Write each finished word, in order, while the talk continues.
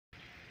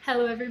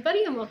Hello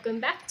everybody and welcome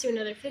back to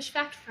another Fish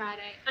Fact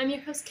Friday. I'm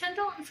your host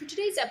Kendall, and for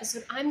today's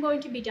episode I'm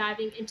going to be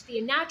diving into the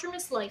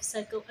anadromous life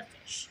cycle of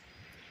fish.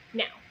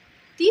 Now,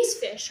 these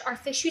fish are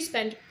fish who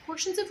spend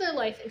portions of their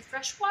life in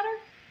freshwater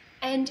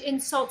and in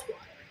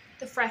saltwater,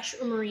 the fresh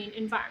or marine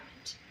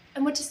environment.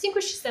 And what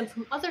distinguishes them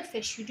from other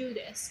fish who do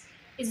this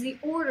is the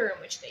order in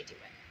which they do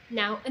it.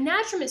 Now,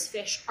 anadromous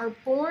fish are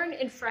born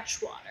in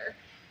freshwater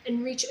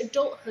and reach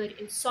adulthood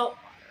in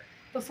saltwater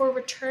before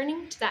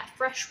returning to that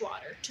fresh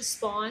water to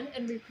spawn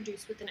and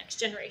reproduce with the next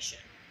generation.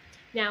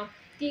 Now,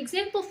 the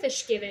example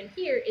fish given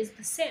here is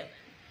the salmon.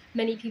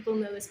 Many people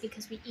know this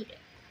because we eat it.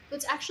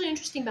 What's actually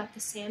interesting about the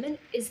salmon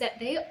is that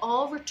they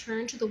all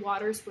return to the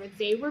waters where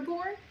they were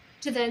born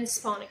to then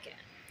spawn again.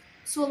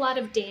 So a lot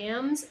of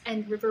dams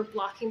and river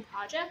blocking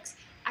projects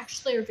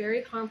actually are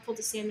very harmful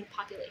to salmon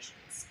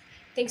populations.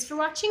 Thanks for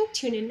watching.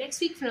 Tune in next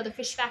week for another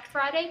Fish Fact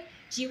Friday.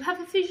 Do you have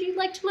a fish you'd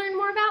like to learn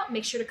more about?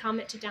 Make sure to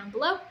comment it down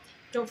below.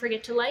 Don't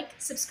forget to like,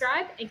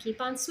 subscribe, and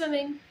keep on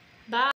swimming. Bye!